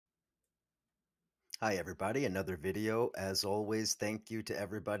Hi, everybody. Another video. As always, thank you to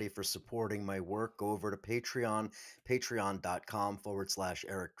everybody for supporting my work. Go over to Patreon,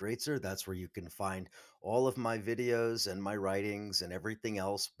 patreon.com/Eric Draitzer. That's where you can find all of my videos and my writings and everything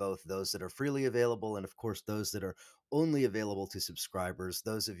else, both those that are freely available and, of course, those that are only available to subscribers.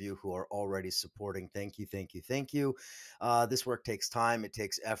 Those of you who are already supporting, thank you, thank you, thank you. This work takes time, it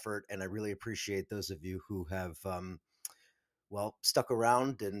takes effort, and I really appreciate those of you who have stuck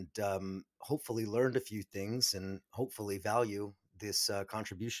around and hopefully learned a few things and hopefully value this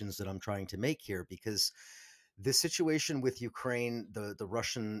contributions that I'm trying to make here because the situation with Ukraine, the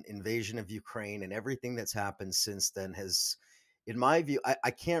Russian invasion of Ukraine, and everything that's happened since then has, in my view,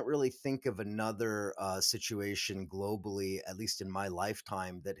 I can't really think of another situation globally, at least in my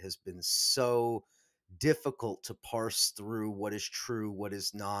lifetime, that has been so difficult to parse through what is true, what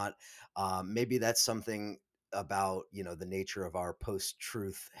is not. Maybe that's something about the nature of our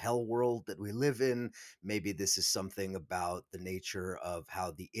post-truth hell world that we live in. Maybe this is something about the nature of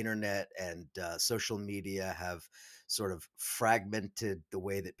how the internet and social media have sort of fragmented the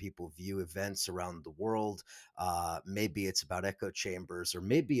way that people view events around the world. Maybe it's about echo chambers, or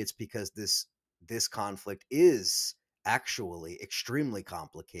maybe it's because this conflict is actually extremely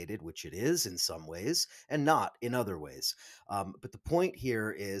complicated, which it is in some ways and not in other ways. But the point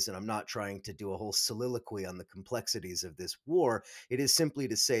here is, and I'm not trying to do a whole soliloquy on the complexities of this war, it is simply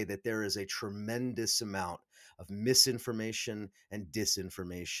to say that there is a tremendous amount of misinformation and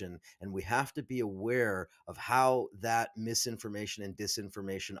disinformation, and we have to be aware of how that misinformation and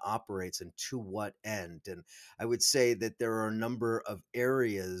disinformation operates and to what end. And I would say that there are a number of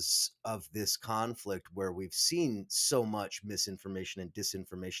areas of this conflict where we've seen so much misinformation and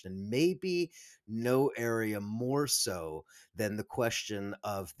disinformation, and maybe no area more so than the question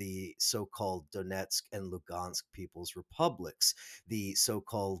of the so-called Donetsk and Lugansk People's Republics, the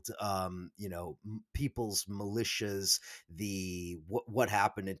so-called, people's militias, the what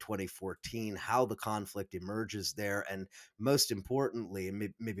happened in 2014, how the conflict emerges there, and most importantly,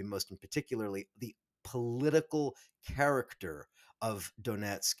 and maybe most particularly, the political character of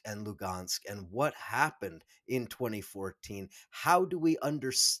Donetsk and Lugansk and what happened in 2014. How do we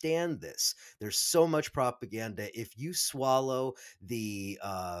understand this? There's so much propaganda. If you swallow the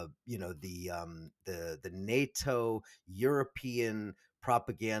NATO European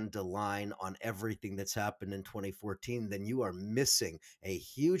propaganda line on everything that's happened in 2014, then you are missing a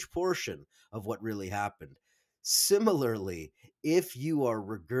huge portion of what really happened. Similarly, if you are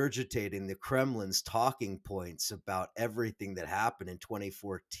regurgitating the Kremlin's talking points about everything that happened in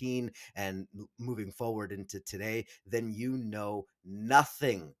 2014 and moving forward into today, then you know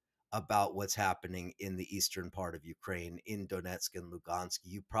nothing about what's happening in the eastern part of Ukraine, in Donetsk and Lugansk.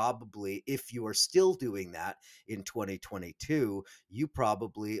 You probably, if you are still doing that in 2022, you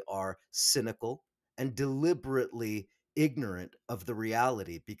probably are cynical and deliberately ignorant of the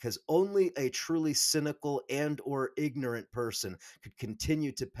reality, because only a truly cynical and or ignorant person could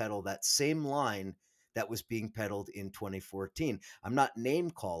continue to peddle that same line that was being peddled in 2014. I'm not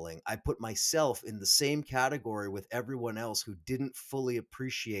name calling. I put myself in the same category with everyone else who didn't fully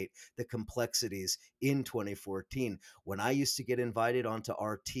appreciate the complexities in 2014. When I used to get invited onto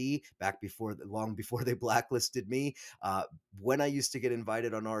RT back before, long before they blacklisted me, when I used to get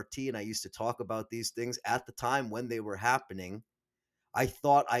invited on RT and I used to talk about these things at the time when they were happening, I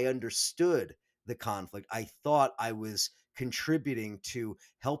thought I understood the conflict. I thought I was contributing to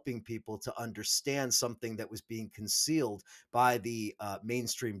helping people to understand something that was being concealed by the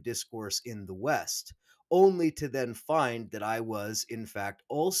mainstream discourse in the West, only to then find that I was, in fact,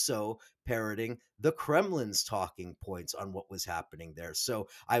 also parroting the Kremlin's talking points on what was happening there. So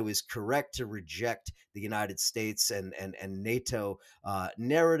I was correct to reject the United States and NATO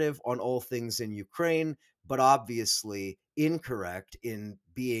narrative on all things in Ukraine, but obviously incorrect in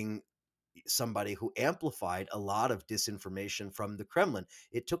being somebody who amplified a lot of disinformation from the Kremlin.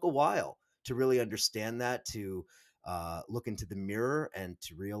 It took a while to really understand that, to look into the mirror and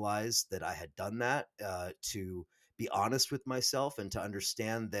to realize that I had done that, to be honest with myself and to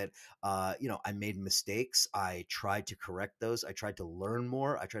understand that, I made mistakes. I tried to correct those. I tried to learn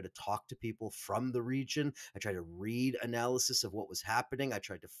more. I tried to talk to people from the region. I tried to read analysis of what was happening. I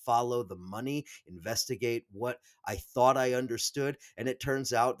tried to follow the money, investigate what I thought I understood. And it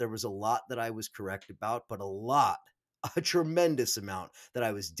turns out there was a lot that I was correct about, but a tremendous amount that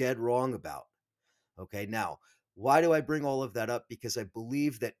I was dead wrong about. Okay. Now, why do I bring all of that up? Because I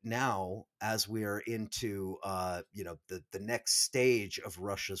believe that now, as we are into, the next stage of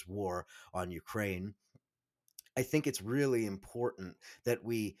Russia's war on Ukraine, I think it's really important that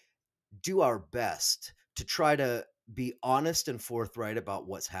we do our best to try to be honest and forthright about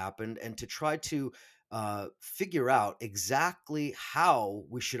what's happened and to try to figure out exactly how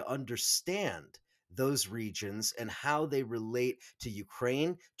we should understand those regions and how they relate to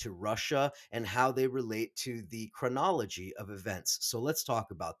Ukraine, to Russia, and how they relate to the chronology of events. So let's talk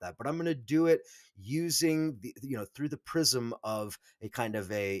about that. But I'm going to do it using the, through the prism of a kind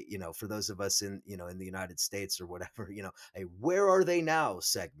of a, for those of us in, in the United States or whatever, a where are they now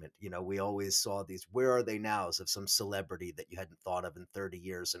segment. We always saw these where are they nows of some celebrity that you hadn't thought of in 30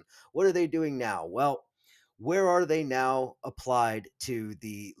 years. And what are they doing now? Well, where are they now applied to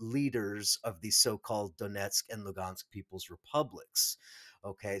the leaders of the so-called Donetsk and Lugansk People's Republics?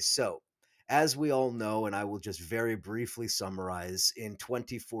 Okay, so as we all know, and I will just very briefly summarize, in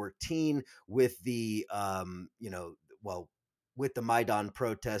 2014, with the well, with the Maidan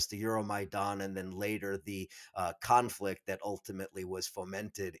protest, the Euromaidan, and then later the conflict that ultimately was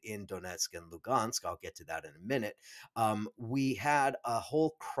fomented in Donetsk and Lugansk. I'll get to that in a minute. We had a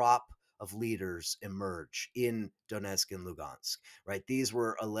whole crop of leaders emerge in Donetsk and Lugansk, right? These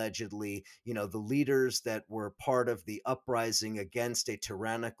were allegedly, the leaders that were part of the uprising against a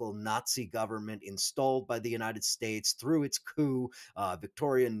tyrannical Nazi government installed by the United States through its coup,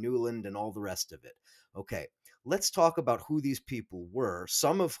 Victoria Nuland, and all the rest of it. Okay, let's talk about who these people were,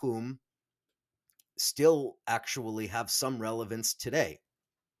 some of whom still actually have some relevance today.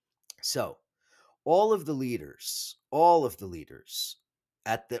 So, all of the leaders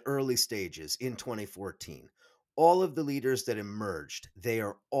at the early stages in 2014, all of the leaders that emerged, they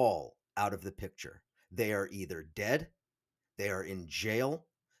are all out of the picture. They are either dead, they are in jail,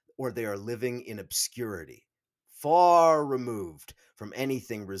 or they are living in obscurity, far removed from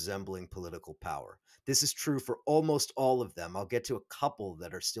anything resembling political power. This is true for almost all of them. I'll get to a couple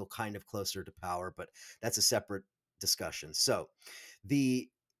that are still kind of closer to power, but that's a separate discussion. So, the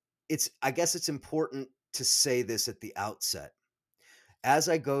I guess it's important to say this at the outset. As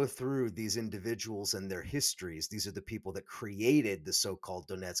I go through these individuals and their histories, these are the people that created the so-called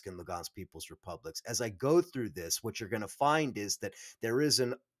Donetsk and Lugansk People's Republics. As I go through this, what you're going to find is that there is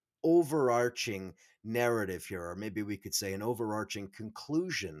an overarching narrative here, or maybe we could say an overarching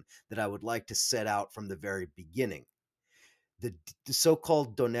conclusion that I would like to set out from the very beginning. The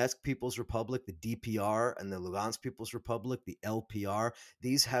so-called Donetsk People's Republic, the DPR, and the Lugansk People's Republic, the LPR,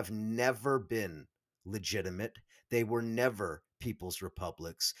 these have never been legitimate. They were never people's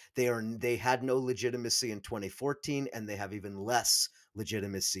republics. They had no legitimacy in 2014, and they have even less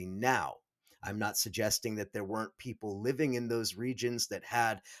legitimacy now. I'm not suggesting that there weren't people living in those regions that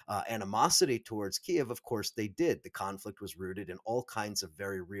had animosity towards Kiev. Of course, they did. The conflict was rooted in all kinds of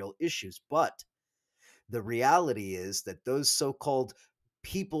very real issues, but the reality is that those so-called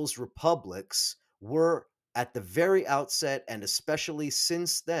people's republics were at the very outset, and especially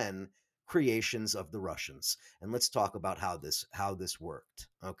since then, creations of the Russians. And let's talk about how this worked.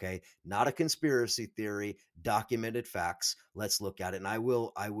 Okay, not a conspiracy theory, documented facts. Let's look at it, and I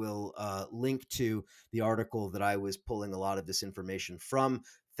will link to the article that I was pulling a lot of this information from.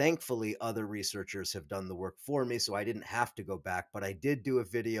 Thankfully, other researchers have done the work for me, so I didn't have to go back. But I did do a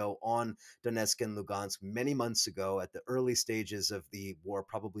video on Donetsk and Lugansk many months ago at the early stages of the war,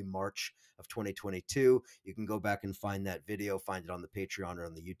 probably March of 2022. You can go back and find that video, find it on the Patreon or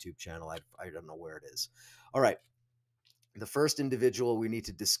on the YouTube channel. I don't know where it is. All right. The first individual we need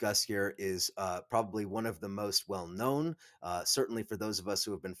to discuss here is probably one of the most well known, certainly for those of us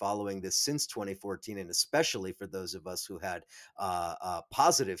who have been following this since 2014, and especially for those of us who had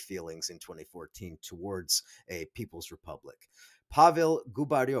positive feelings in 2014 towards a People's Republic. Pavel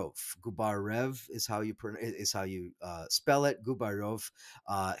Gubarev is how you spell it. Gubarev.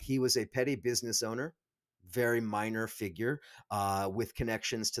 He was a petty business owner, very minor figure with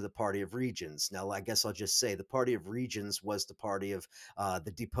connections to the Party of Regions. Now, I guess I'll just say the Party of Regions was the party of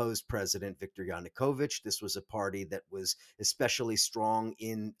the deposed president, Viktor Yanukovych. This was a party that was especially strong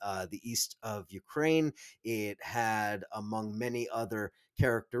in the east of Ukraine. It had, among many other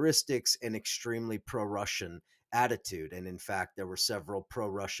characteristics, an extremely pro-Russian attitude. And in fact, there were several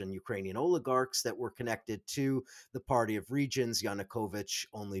pro-Russian Ukrainian oligarchs that were connected to the Party of Regions, Yanukovych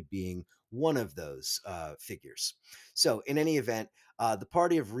only being one of those figures. So in any event, the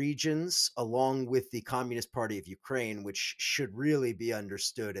Party of Regions, along with the Communist Party of Ukraine, which should really be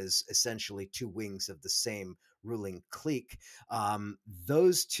understood as essentially two wings of the same ruling clique,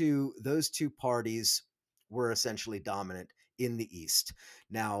 those two parties were essentially dominant in the East.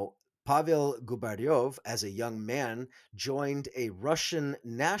 Now, Pavel Gubaryov, as a young man, joined a Russian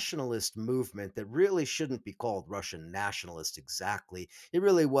nationalist movement that really shouldn't be called Russian nationalist exactly. It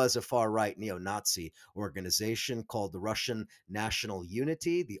really was a far right neo Nazi organization called the Russian National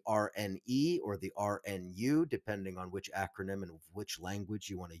Unity, the RNE or the RNU, depending on which acronym and which language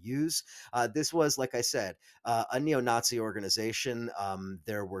you want to use. This was, like I said, a neo Nazi organization.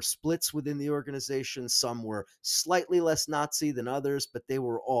 There were splits within the organization. Some were slightly less Nazi than others, but they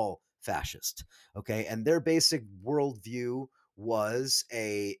were all fascist. Okay. And their basic worldview was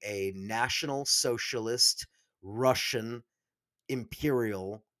a national socialist Russian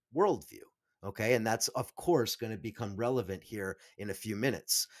imperial worldview. Okay. And that's, of course, going to become relevant here in a few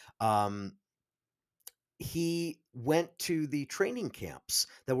minutes. He went to the training camps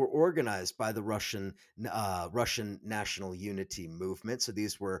that were organized by the Russian National Unity movement. So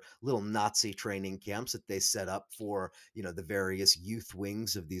these were little Nazi training camps that they set up for the various youth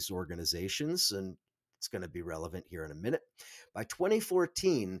wings of these organizations, and it's going to be relevant here in a minute. By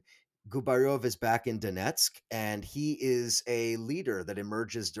 2014, Gubaryov is back in Donetsk, and he is a leader that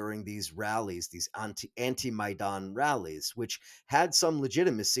emerges during these rallies, these anti-Maidan rallies, which had some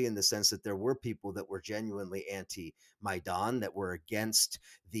legitimacy in the sense that there were people that were genuinely anti-Maidan, that were against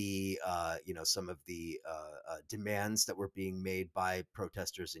the, some of the demands that were being made by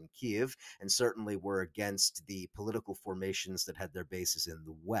protesters in Kiev, and certainly were against the political formations that had their bases in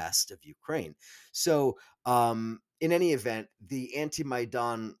the west of Ukraine. So, in any event, the anti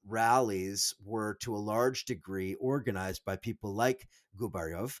Maidan rallies were to a large degree organized by people like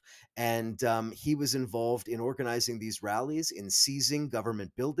Gubaryov. And he was involved in organizing these rallies, in seizing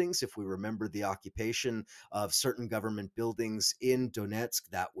government buildings. If we remember the occupation of certain government buildings in Donetsk,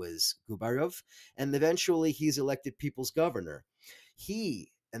 that was Gubaryov. And eventually he's elected people's governor.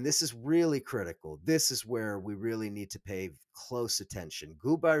 And this is really critical, this is where we really need to pay close attention.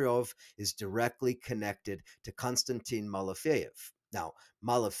 Gubaryov is directly connected to Konstantin Malafeyev. Now,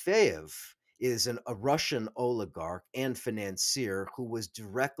 Malafeyev is a Russian oligarch and financier who was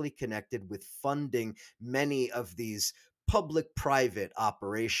directly connected with funding many of these public private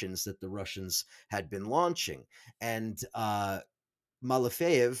operations that the Russians had been launching. And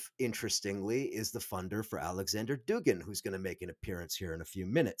Malafeyev, interestingly, is the funder for Alexander Dugin, who's going to make an appearance here in a few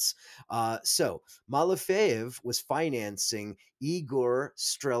minutes. So Malafeyev was financing Igor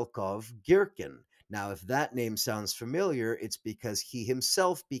Strelkov Girkin. Now, if that name sounds familiar, it's because he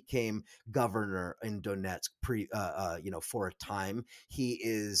himself became governor in Donetsk for a time. He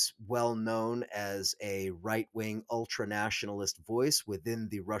is well known as a right-wing ultra-nationalist voice within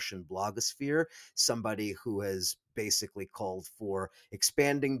the Russian blogosphere, somebody who has basically called for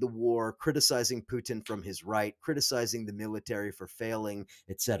expanding the war, criticizing Putin from his right, criticizing the military for failing,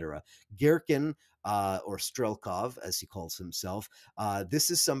 etc. Girkin, or Strelkov, as he calls himself, this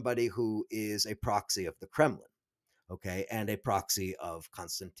is somebody who is a proxy of the Kremlin. Okay, and a proxy of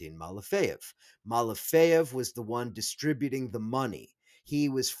Konstantin Malafeyev. Malafeyev was the one distributing the money. He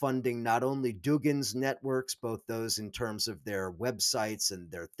was funding not only Dugin's networks, both those in terms of their websites and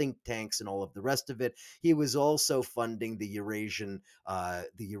their think tanks and all of the rest of it. He was also funding the Eurasian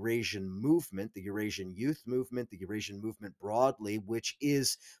movement, the Eurasian youth movement, the Eurasian movement broadly, which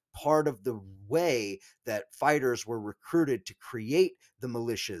is part of the way that fighters were recruited to create the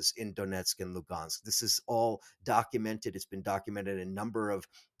militias in Donetsk and Luhansk. This is all documented. It's been documented in a number of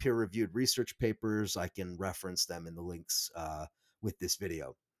peer-reviewed research papers. I can reference them in the links with this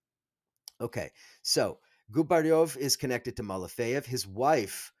video. Okay, so Gubaryov is connected to Malafeyev. His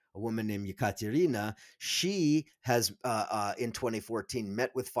wife, a woman named Yekaterina, she has in 2014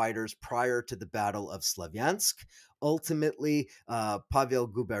 met with fighters prior to the Battle of Slavyansk. Ultimately, Pavel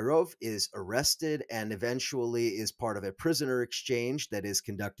Gubaryov is arrested and eventually is part of a prisoner exchange that is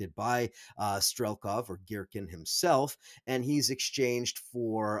conducted by Strelkov or Girkin himself, and he's exchanged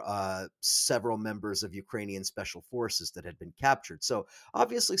for several members of Ukrainian special forces that had been captured. So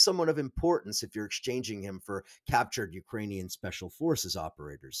obviously someone of importance if you're exchanging him for captured Ukrainian special forces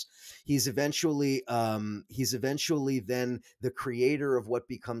operators. He's eventually then the creator of what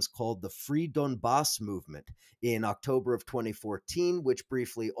becomes called the Free Donbass movement in October of 2014, which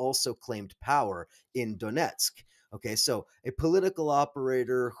briefly also claimed power in Donetsk. Okay, so a political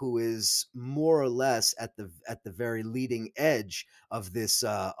operator who is more or less at the very leading edge of this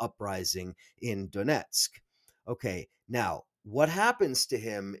uprising in Donetsk. Okay, now what happens to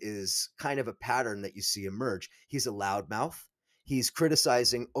him is kind of a pattern that you see emerge. He's a loudmouth. He's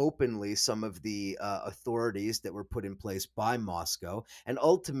criticizing openly some of the authorities that were put in place by Moscow, and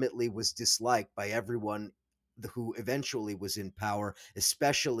ultimately was disliked by everyone who eventually was in power,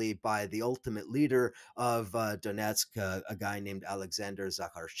 especially by the ultimate leader of Donetsk, a guy named Alexander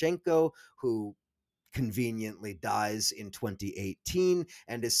Zakharchenko, who conveniently dies in 2018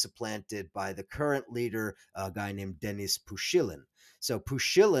 and is supplanted by the current leader, a guy named Denis Pushilin. So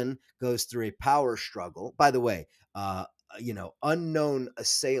Pushilin goes through a power struggle. By the way, unknown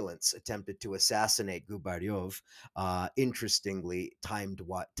assailants attempted to assassinate Gubaryov. Interestingly,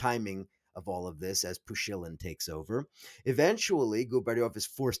 timing of all of this as Pushilin takes over. Eventually, Gubaryov is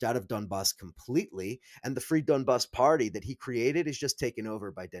forced out of Donbass completely, and the Free Donbass Party that he created is just taken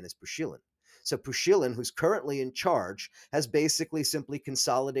over by Denis Pushilin. So Pushilin, who's currently in charge, has basically simply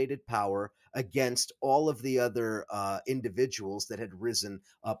consolidated power against all of the other individuals that had risen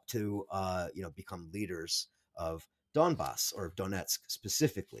up to, become leaders of Donbass or Donetsk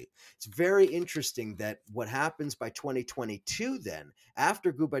specifically. It's very interesting that what happens by 2022 then,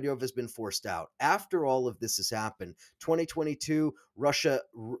 after Gubaryov has been forced out, after all of this has happened, 2022, Russia,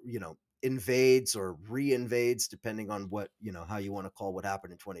 invades or reinvades, depending on what, how you want to call what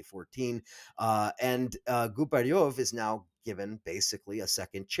happened in 2014. And Gubaryov is now given basically a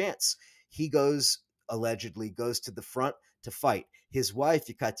second chance. He allegedly goes to the front to fight. His wife,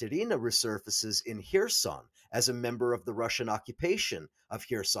 Ekaterina, resurfaces in Kherson as a member of the Russian occupation of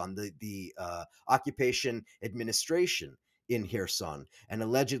Kherson, the occupation administration in Kherson, and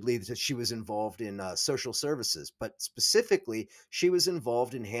allegedly that she was involved in social services, but specifically she was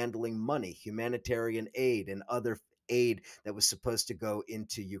involved in handling money, humanitarian aid, and other aid that was supposed to go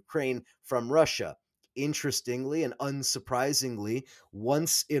into Ukraine from Russia. Interestingly and unsurprisingly,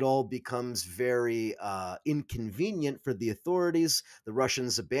 once it all becomes very inconvenient for the authorities, the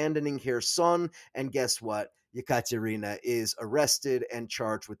Russians abandoning Kherson, and guess what? Yekaterina is arrested and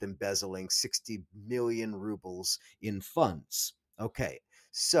charged with embezzling 60 million rubles in funds. Okay,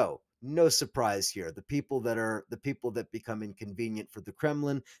 so no surprise here. The people that become inconvenient for the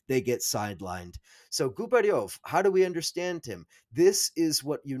Kremlin, they get sidelined. So Gubaryov, how do we understand him? This is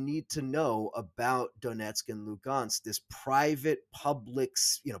what you need to know about Donetsk and Lugansk, this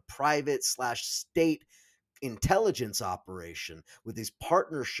private/state intelligence operation with these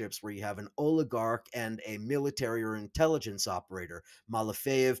partnerships where you have an oligarch and a military or intelligence operator.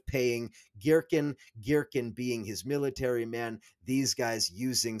 Malafeyev paying Girkin, Girkin being his military man, these guys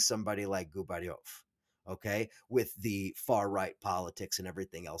using somebody like Gubaryov. Okay, with the far right politics and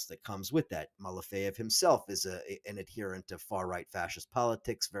everything else that comes with that. Malafeyev himself is an adherent of far right fascist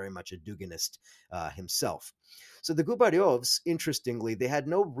politics, very much a Duginist himself. So the Gubaryovs, interestingly, they had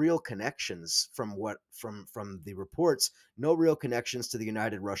no real connections from the reports, no real connections to the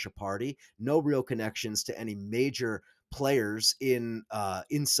United Russia Party, no real connections to any major players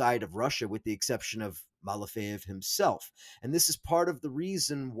inside of Russia, with the exception of Malafeyev himself. And this is part of the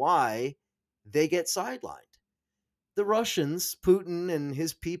reason why they get sidelined. The Russians, Putin and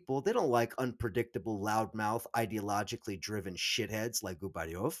his people, they don't like unpredictable, loudmouth, ideologically driven shitheads like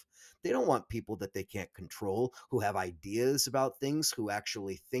Gubaryov. They don't want people that they can't control, who have ideas about things, who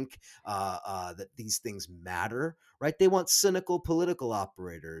actually think that these things matter, right? They want cynical political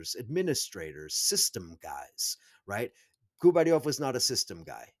operators, administrators, system guys, right? Gubaryov was not a system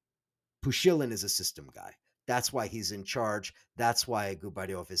guy. Pushilin is a system guy. That's why he's in charge. That's why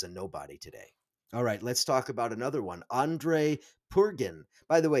Gubaryov is a nobody today. All right, let's talk about another one. Andrei Purgin.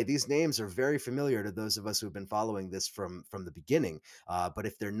 By the way, these names are very familiar to those of us who've been following this from the beginning. But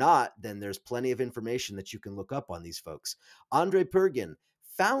if they're not, then there's plenty of information that you can look up on these folks. Andrei Purgin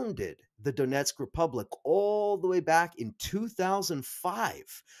founded the Donetsk Republic all the way back in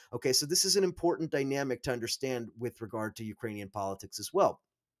 2005. Okay, so this is an important dynamic to understand with regard to Ukrainian politics as well.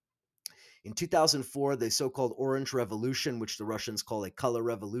 In 2004, the so called Orange Revolution, which the Russians call a color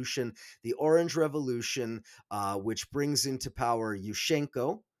revolution, the Orange Revolution, which brings into power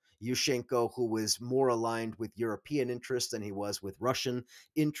Yushchenko, who was more aligned with European interests than he was with Russian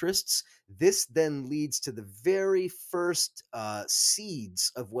interests. This then leads to the very first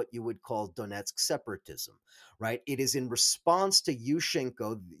seeds of what you would call Donetsk separatism, right? It is in response to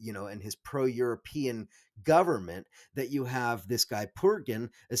Yushchenko, and his pro-European government that you have this guy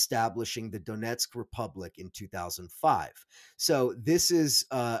Purgin establishing the Donetsk Republic in 2005. So this is,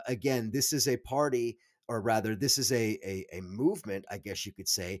 this is a party, or rather, this is a movement, I guess you could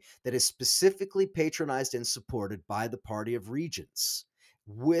say, that is specifically patronized and supported by the Party of Regions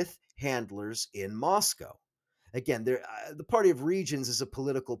with handlers in Moscow. Again, the Party of Regions is a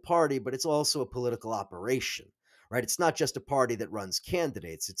political party, but it's also a political operation, right? It's not just a party that runs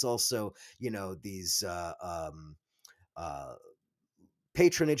candidates. It's also, these uh,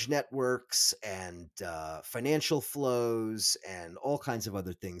 patronage networks and financial flows and all kinds of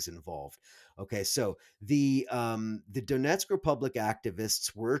other things involved. Okay, so the Donetsk Republic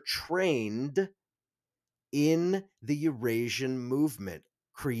activists were trained in the Eurasian movement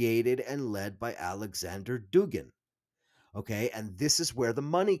created and led by Alexander Dugin. Okay, and this is where the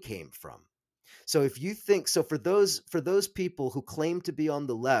money came from. So if you think so, for those people who claim to be on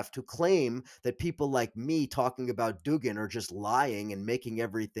the left, who claim that people like me talking about Dugin are just lying and making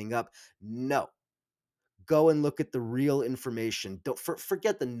everything up, no, go and look at the real information. Don't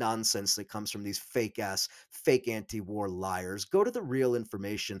forget the nonsense that comes from these fake anti-war liars. Go to the real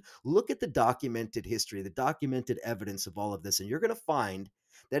information. Look at the documented history, the documented evidence of all of this, and you're going to find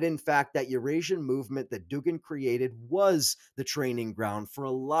that in fact that Eurasian movement that Dugin created was the training ground for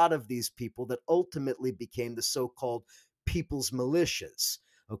a lot of these people that ultimately became the so-called people's militias.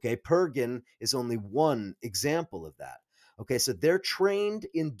 Okay, Pergin is only one example of that. Okay, so they're trained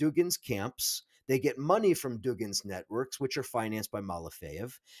in Dugin's camps. They get money from Dugin's networks, which are financed by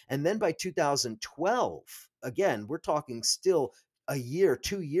Malafeyev. And then by 2012, again, we're talking still a year,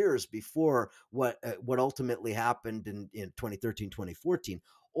 2 years before what ultimately happened in 2013, 2014.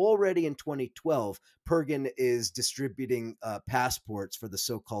 Already in 2012, Pergin is distributing passports for the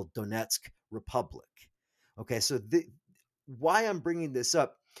so-called Donetsk Republic. Okay, so why I'm bringing this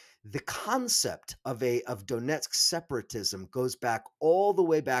up, the concept of Donetsk separatism goes back all the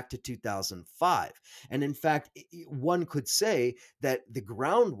way back to 2005. And in fact, one could say that the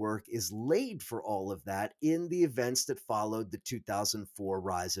groundwork is laid for all of that in the events that followed the 2004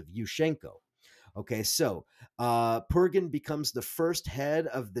 rise of Yushchenko. Okay, so Pergin becomes the first head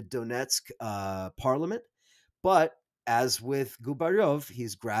of the Donetsk parliament, but as with Gubaryov,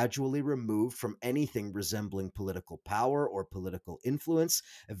 he's gradually removed from anything resembling political power or political influence.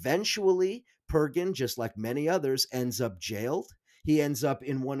 Eventually, Pergin, just like many others, ends up jailed. He ends up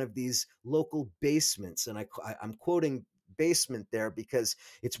in one of these local basements, and I'm quoting basement there because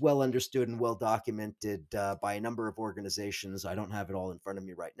it's well understood and well documented by a number of organizations. I don't have it all in front of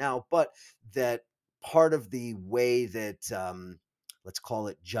me right now, but that part of the way that let's call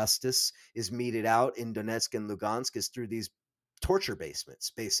it justice is meted out in Donetsk and Lugansk is through these torture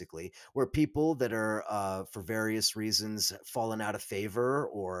basements, basically, where people that are, for various reasons, fallen out of favor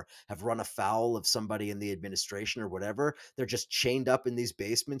or have run afoul of somebody in the administration or whatever, they're just chained up in these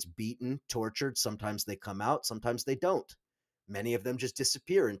basements, beaten, tortured. Sometimes they come out, sometimes they don't. Many of them just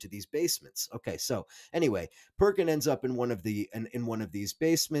disappear into these basements. Okay, so anyway, Perkin ends up in in one of these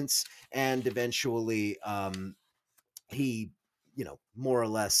basements, and eventually, he, more or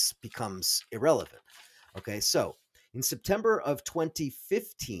less becomes irrelevant. Okay, so in September of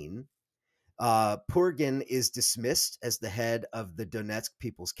 2015, Purgin is dismissed as the head of the Donetsk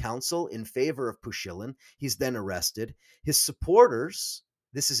People's Council in favor of Pushilin. He's then arrested. His supporters,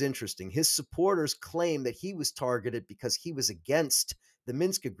 this is interesting, his supporters claim that he was targeted because he was against the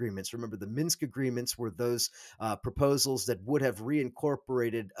Minsk agreements. Remember, the Minsk agreements were those proposals that would have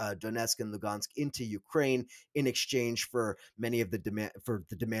reincorporated Donetsk and Lugansk into Ukraine in exchange for many of the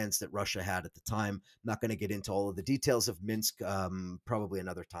demands that Russia had at the time. I'm not going to get into all of the details of Minsk. Probably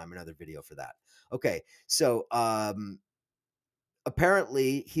another time, another video for that. Okay, so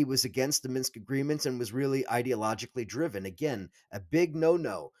apparently he was against the Minsk agreements and was really ideologically driven. Again, a big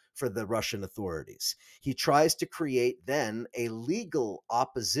no-no for the Russian authorities. He tries to create then a legal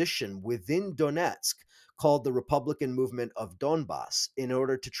opposition within Donetsk called the Republican Movement of Donbass in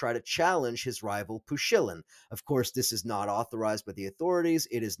order to try to challenge his rival Pushilin. Of course, this is not authorized by the authorities.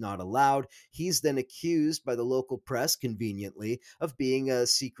 It is not allowed. He's then accused by the local press, conveniently, of being a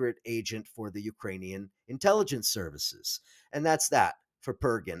secret agent for the Ukrainian intelligence services. And that's that for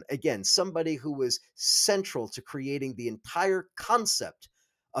Pergin. Again, somebody who was central to creating the entire concept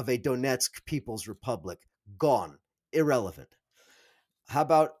of a Donetsk People's Republic. Gone. Irrelevant. How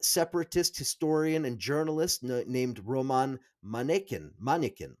about separatist historian and journalist named Roman Manikin?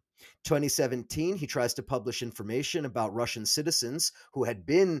 2017, he tries to publish information about Russian citizens who had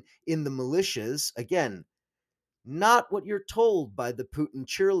been in the militias. Again, not what you're told by the Putin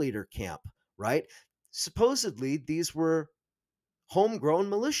cheerleader camp, right? Supposedly, these were homegrown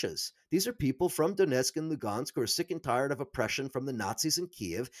militias. These are people from Donetsk and Lugansk who are sick and tired of oppression from the Nazis in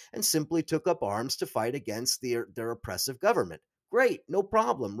Kiev and simply took up arms to fight against their oppressive government. Great, no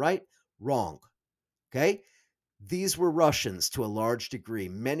problem, right? Wrong. Okay? These were Russians to a large degree.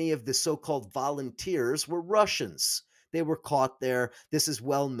 Many of the so called volunteers were Russians. They were caught there. This is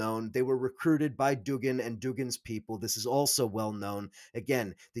well known. They were recruited by Dugin and Dugin's people. This is also well known.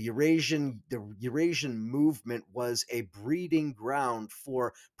 Again, the Eurasian movement was a breeding ground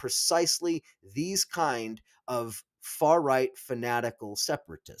for precisely these kind of far-right fanatical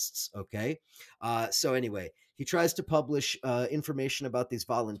separatists. Okay, so anyway, he tries to publish information about these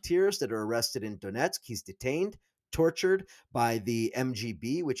volunteers that are arrested in Donetsk. He's detained, tortured by the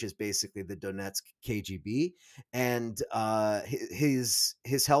MGB, which is basically the Donetsk KGB, and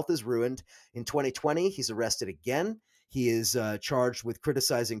his health is ruined. In 2020, he's arrested again. He is charged with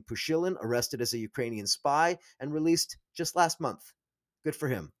criticizing Pushilin, arrested as a Ukrainian spy, and released just last month. Good for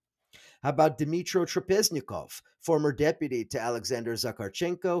him. How about Dmytro Trapeznikov, former deputy to Alexander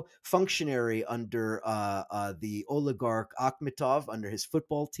Zakharchenko, functionary under the oligarch Akhmetov under his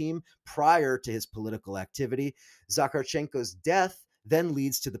football team prior to his political activity? Zakharchenko's death then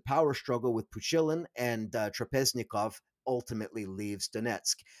leads to the power struggle with Pushilin, and Trapeznikov ultimately leaves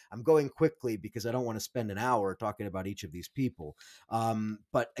Donetsk. I'm going quickly because I don't want to spend an hour talking about each of these people.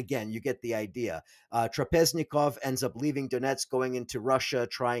 But again, you get the idea. Trapeznikov ends up leaving Donetsk, going into Russia,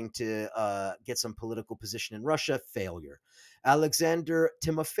 trying to get some political position in Russia. Failure. Alexander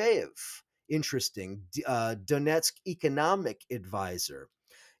Timofeyev, interesting. Donetsk economic advisor,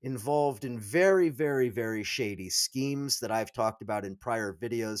 involved in very, very, very shady schemes that I've talked about in prior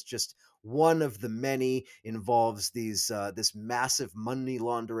videos. Just one of the many involves this massive money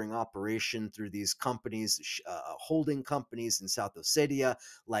laundering operation through these companies, holding companies in South Ossetia,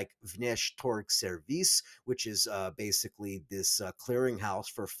 like Vnesh Torg Service, which is basically this clearinghouse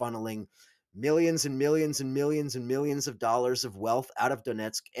for funneling millions and millions and millions and millions of dollars of wealth out of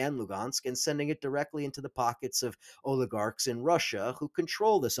Donetsk and Lugansk and sending it directly into the pockets of oligarchs in Russia who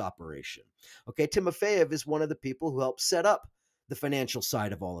control this operation. Okay, Timofeyev is one of the people who helped set up the financial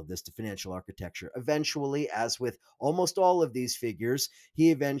side of all of this, the financial architecture. Eventually, as with almost all of these figures,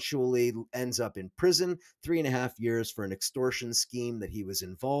 he eventually ends up in prison, 3.5 years for an extortion scheme that he was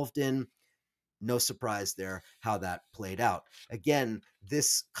involved in. No surprise there how that played out. Again,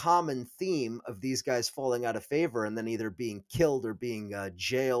 this common theme of these guys falling out of favor and then either being killed or being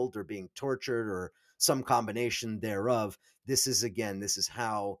jailed or being tortured or some combination thereof. This is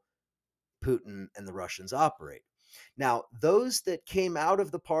how Putin and the Russians operate. Now, those that came out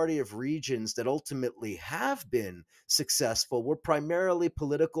of the party of regions that ultimately have been successful were primarily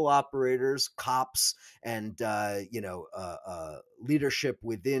political operators, cops, and leadership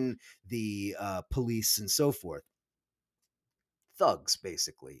within the police and so forth. Thugs,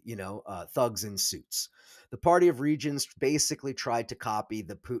 basically, thugs in suits. The Party of Regions basically tried to copy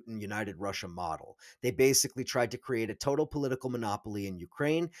the Putin United Russia model. They basically tried to create a total political monopoly in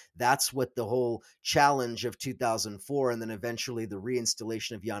Ukraine. That's what the whole challenge of 2004 and then eventually the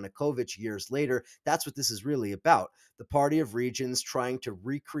reinstallation of Yanukovych years later, that's what this is really about. The Party of Regions trying to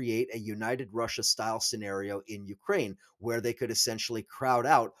recreate a United Russia style scenario in Ukraine where they could essentially crowd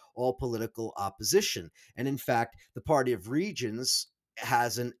out all political opposition. And in fact, the Party of Regions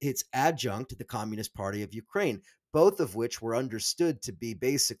has its adjunct, the Communist Party of Ukraine, both of which were understood to be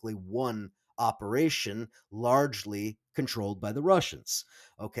basically one operation, largely controlled by the Russians.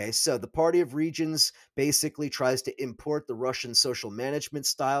 Okay, so the Party of Regions basically tries to import the Russian social management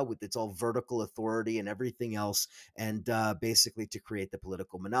style with its all vertical authority and everything else, and basically to create the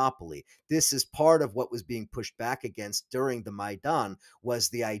political monopoly. This is part of what was being pushed back against during the Maidan, was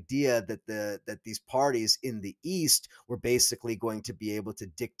the idea that these parties in the East were basically going to be able to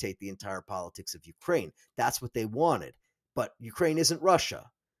dictate the entire politics of Ukraine. That's what they wanted. But Ukraine isn't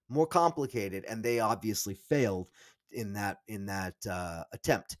Russia. More complicated, and they obviously failed in that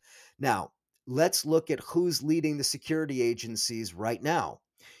attempt. Now, let's look at who's leading the security agencies right now.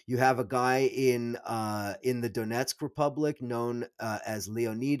 You have a guy in the Donetsk Republic known as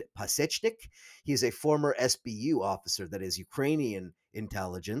Leonid Pasechnik. He's a former SBU officer, that is Ukrainian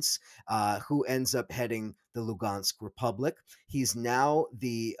intelligence, who ends up heading the Lugansk Republic. He's now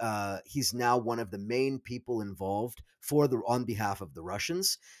one of the main people involved on behalf of the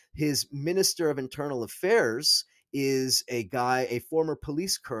Russians. His Minister of Internal Affairs is a former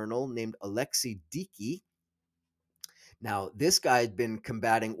police colonel named Alexei Diki. Now, this guy had been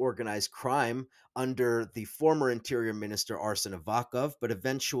combating organized crime under the former Interior Minister Arsen Avakov, but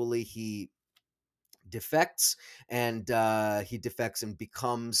eventually he defects, and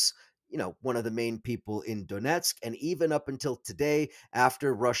becomes one of the main people in Donetsk. And even up until today,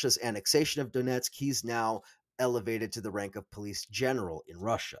 after Russia's annexation of Donetsk, he's now elevated to the rank of police general in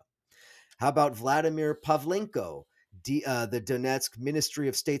Russia. How about Vladimir Pavlenko, the Donetsk Ministry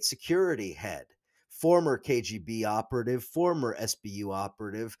of State Security head, former KGB operative, former SBU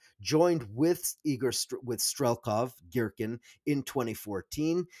operative, joined with Strelkov, Girkin, in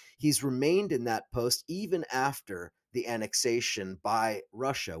 2014. He's remained in that post even after the annexation by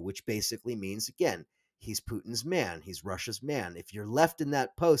Russia, which basically means, again, he's Putin's man. He's Russia's man. If you're left in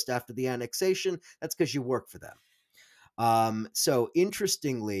that post after the annexation, that's because you work for them. So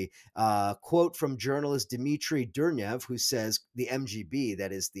interestingly, quote from journalist Dmitry Durnev, who says the MGB,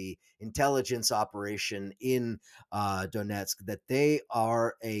 that is the intelligence operation in Donetsk, that they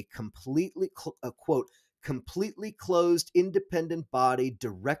are a quote, completely closed independent body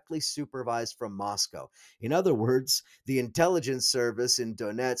directly supervised from Moscow. In other words, the intelligence service in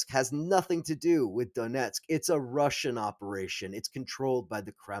Donetsk has nothing to do with Donetsk. It's a Russian operation. It's controlled by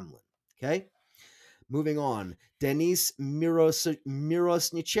the Kremlin. Okay? Moving on, Denis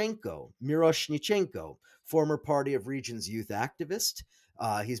Miroshnichenko, former Party of Regions youth activist.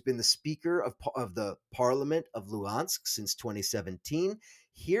 He's been the Speaker of the Parliament of Luhansk since 2017.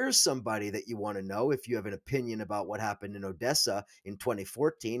 Here's somebody that you want to know if you have an opinion about what happened in Odessa in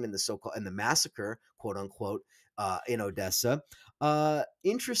 2014 and the so-called and the massacre, quote unquote, in Odessa.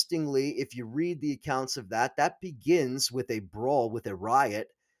 Interestingly, if you read the accounts of that, that begins with a brawl, with a riot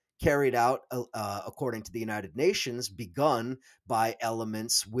carried out, according to the United Nations, begun by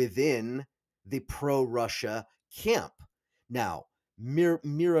elements within the pro Russia camp. Now,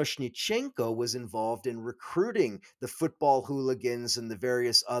 Miroshnichenko was involved in recruiting the football hooligans and the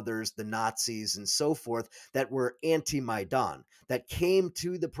various others, the Nazis and so forth, that were anti Maidan, that came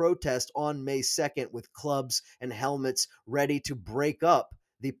to the protest on May 2nd with clubs and helmets ready to break up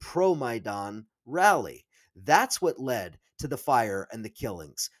the pro Maidan rally. That's what led to the fire and the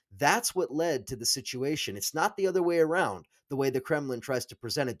killings. That's what led to the situation. It's not the other way around, the way the Kremlin tries to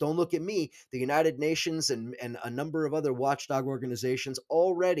present it. Don't look at me. The United Nations and a number of other watchdog organizations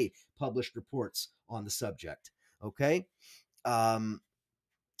already published reports on the subject. Okay? Um,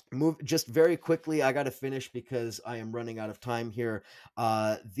 Move just very quickly. I got to finish because I am running out of time here.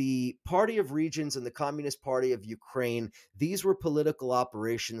 The Party of Regions and the Communist Party of Ukraine, these were political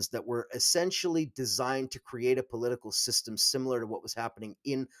operations that were essentially designed to create a political system similar to what was happening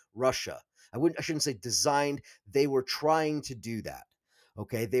in Russia. I shouldn't say designed, they were trying to do that.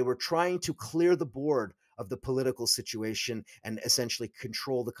 Okay, they were trying to clear the board of the political situation and essentially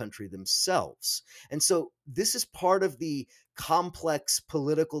control the country themselves. And so this is part of the complex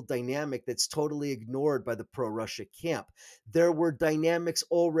political dynamic that's totally ignored by the pro Russia camp. There were dynamics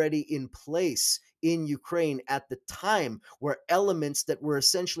already in place in Ukraine at the time where elements that were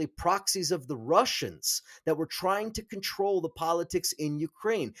essentially proxies of the Russians that were trying to control the politics in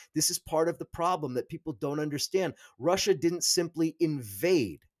Ukraine. This is part of the problem that people don't understand. Russia didn't simply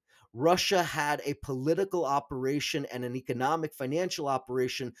invade. Russia had a political operation and an economic financial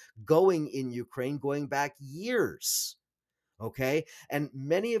operation going in Ukraine going back years. Okay. And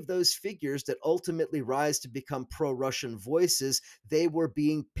many of those figures that ultimately rise to become pro Russian voices, they were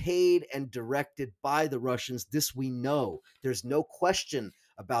being paid and directed by the Russians. This we know. There's no question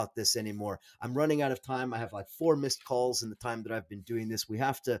about this anymore. I'm running out of time. I have like 4 missed calls in the time that I've been doing this. I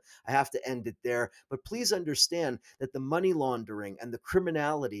have to end it there. But please understand that the money laundering and the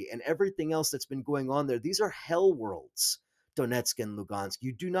criminality and everything else that's been going on there, these are hell worlds. Donetsk and Luhansk.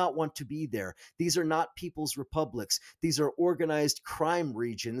 You do not want to be there. These are not people's republics. These are organized crime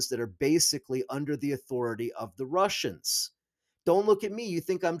regions that are basically under the authority of the Russians. Don't look at me. You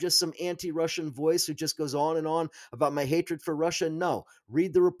think I'm just some anti-Russian voice who just goes on and on about my hatred for Russia? No.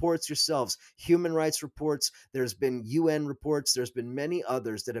 Read the reports yourselves. Human rights reports. There's been UN reports. There's been many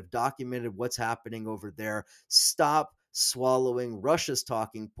others that have documented what's happening over there. Stop swallowing Russia's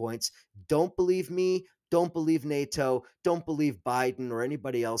talking points. Don't believe me. Don't believe NATO. Don't believe Biden or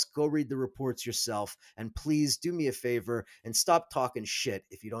anybody else. Go read the reports yourself. And please do me a favor and stop talking shit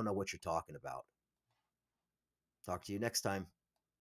if you don't know what you're talking about. Talk to you next time.